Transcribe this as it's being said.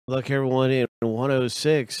Luck everyone in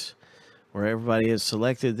 106, where everybody has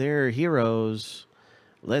selected their heroes.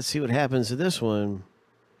 Let's see what happens to this one.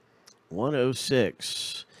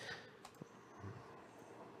 106.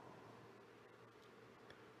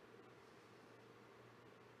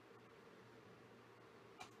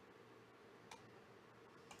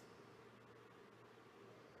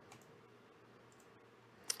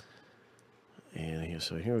 And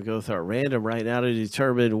so here we go with our random right now to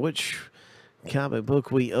determine which comic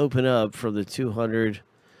book we open up from the 200.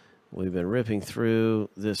 We've been ripping through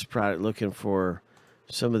this product looking for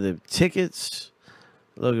some of the tickets,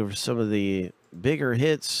 looking for some of the bigger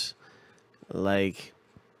hits like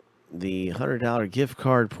the $100 gift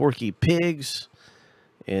card Porky Pigs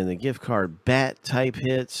and the gift card Bat type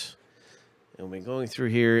hits. And we're going through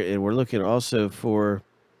here and we're looking also for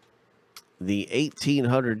the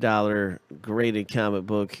 $1,800 graded comic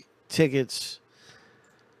book tickets.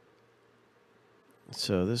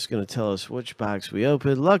 So this is going to tell us which box we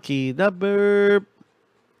open. Lucky number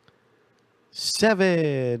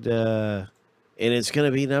 7. And it's going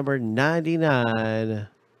to be number 99.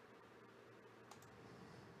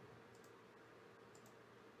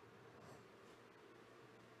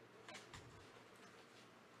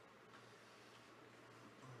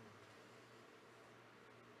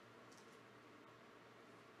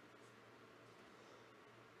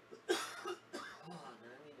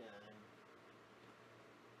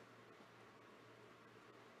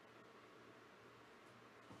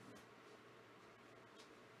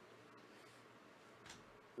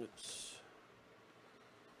 Oops.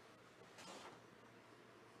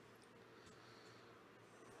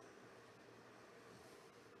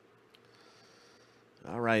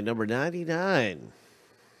 All right, number 99.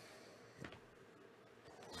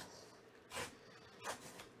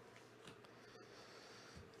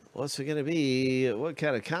 What's it going to be? What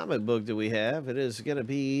kind of comic book do we have? It is going to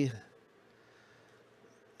be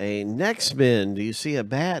a X-Men. Do you see a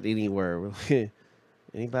bat anywhere?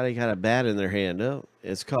 Anybody got a bat in their hand? No.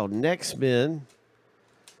 It's called X-Men.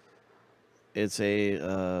 It's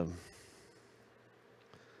a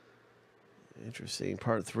interesting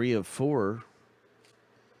part 3 of 4.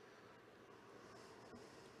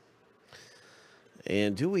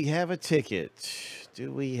 And do we have a ticket?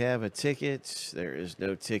 Do we have a ticket? There is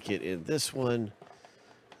no ticket in this one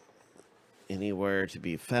anywhere to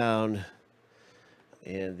be found.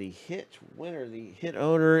 And the hit winner, the hit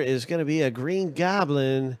owner is going to be a Green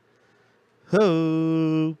Goblin.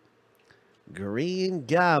 Ho! Green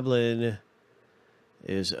Goblin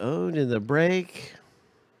is owned in the break.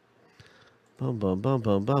 Bum, bum, bum,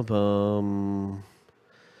 bum, bum, bum.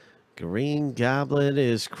 Green Goblin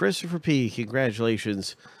is Christopher P.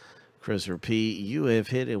 Congratulations, Christopher P. You have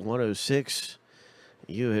hit in 106.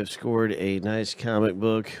 You have scored a nice comic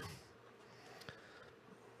book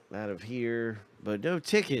out of here. But no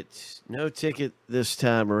ticket. No ticket this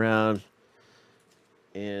time around.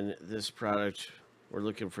 In this product, we're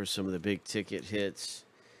looking for some of the big ticket hits.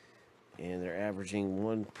 And they're averaging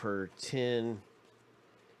 1 per 10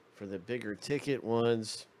 for the bigger ticket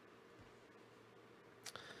ones.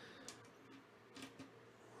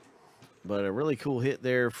 But a really cool hit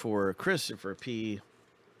there for Christopher P.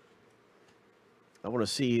 I want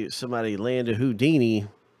to see somebody land a Houdini.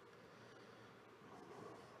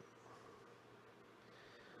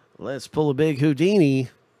 Let's pull a big Houdini.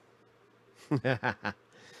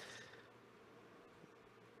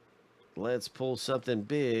 Let's pull something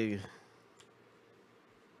big.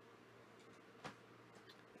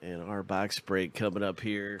 And our box break coming up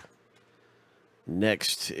here.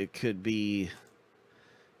 Next, it could be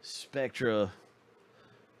Spectra.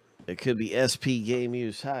 It could be SP Game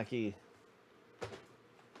Use Hockey.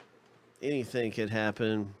 Anything could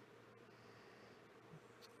happen.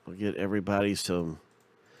 We'll get everybody some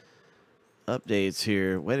updates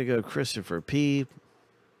here. Way to go, Christopher P.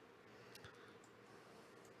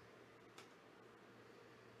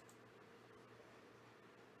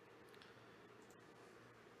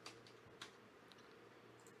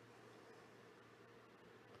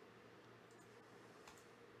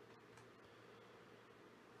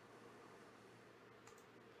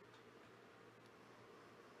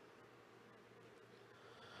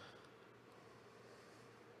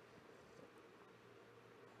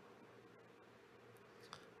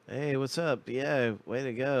 Hey, what's up? Yeah, way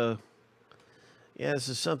to go. Yeah, this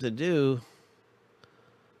is something to do.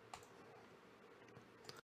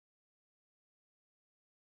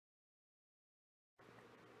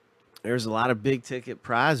 There's a lot of big ticket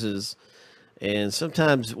prizes, and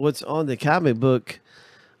sometimes what's on the comic book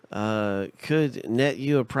could net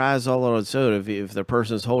you a prize all on its own. If the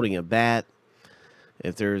person's holding a bat,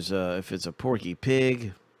 if it's a Porky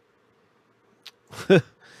Pig,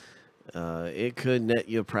 It could net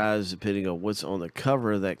you a prize depending on what's on the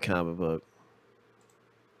cover of that comic book.